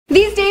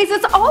days,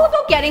 it's all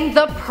about getting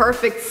the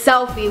perfect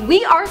selfie.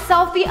 We are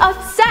selfie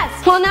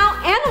obsessed. Well, now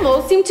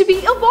animals seem to be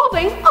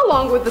evolving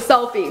along with the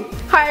selfie.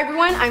 Hi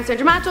everyone, I'm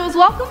Sandra Matos.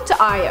 Welcome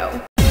to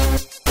I.O.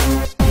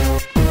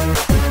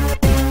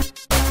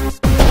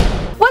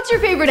 What's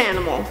your favorite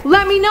animal?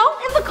 Let me know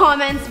in the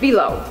comments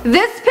below.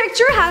 This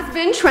picture has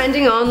been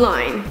trending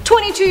online.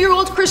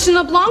 22-year-old Christian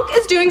LeBlanc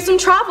is doing some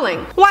traveling.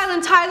 While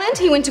in Thailand,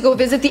 he went to go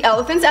visit the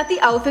elephants at the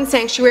elephant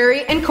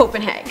sanctuary in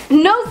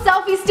Copenhagen. No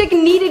selfie stick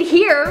needed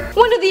here.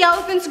 One of the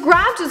elephants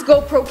grabbed his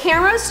GoPro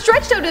camera,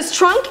 stretched out his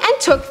trunk, and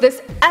took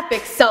this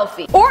epic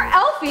selfie. Or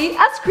Elfie,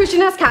 as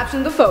Christian has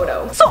captioned the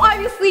photo. So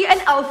obviously an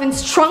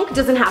elephant's trunk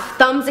doesn't have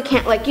thumbs, it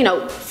can't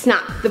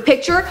snap the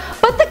picture,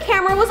 but the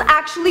camera was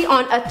actually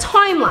on a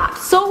time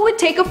lapse, so it would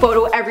take a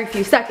photo every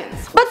few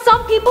seconds. But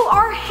some people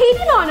are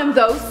hating on him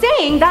though,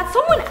 saying that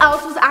someone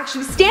else was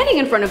actually standing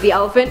in front of the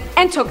elephant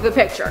and took the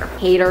picture.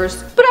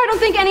 Haters. But I don't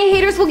think any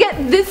haters will get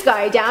this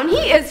guy down.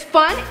 He is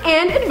fun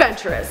and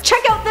adventurous.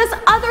 Check out this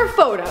other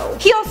photo.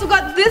 He also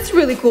got this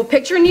really cool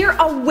picture near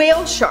a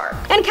whale shark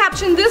and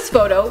captioned this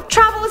photo,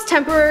 "Travel is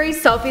temporary,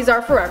 selfies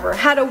are forever.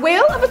 Had a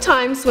whale of a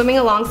time swimming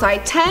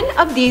alongside 10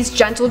 of these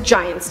gentle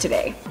giants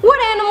today." What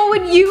animal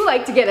would you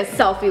like to get a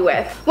selfie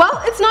with?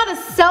 Well, it's not a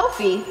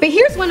selfie, but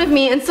here's one of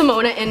me and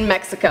Simona in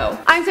Mexico.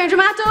 I'm Sandra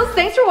Matos,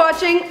 thanks for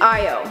watching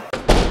I.O.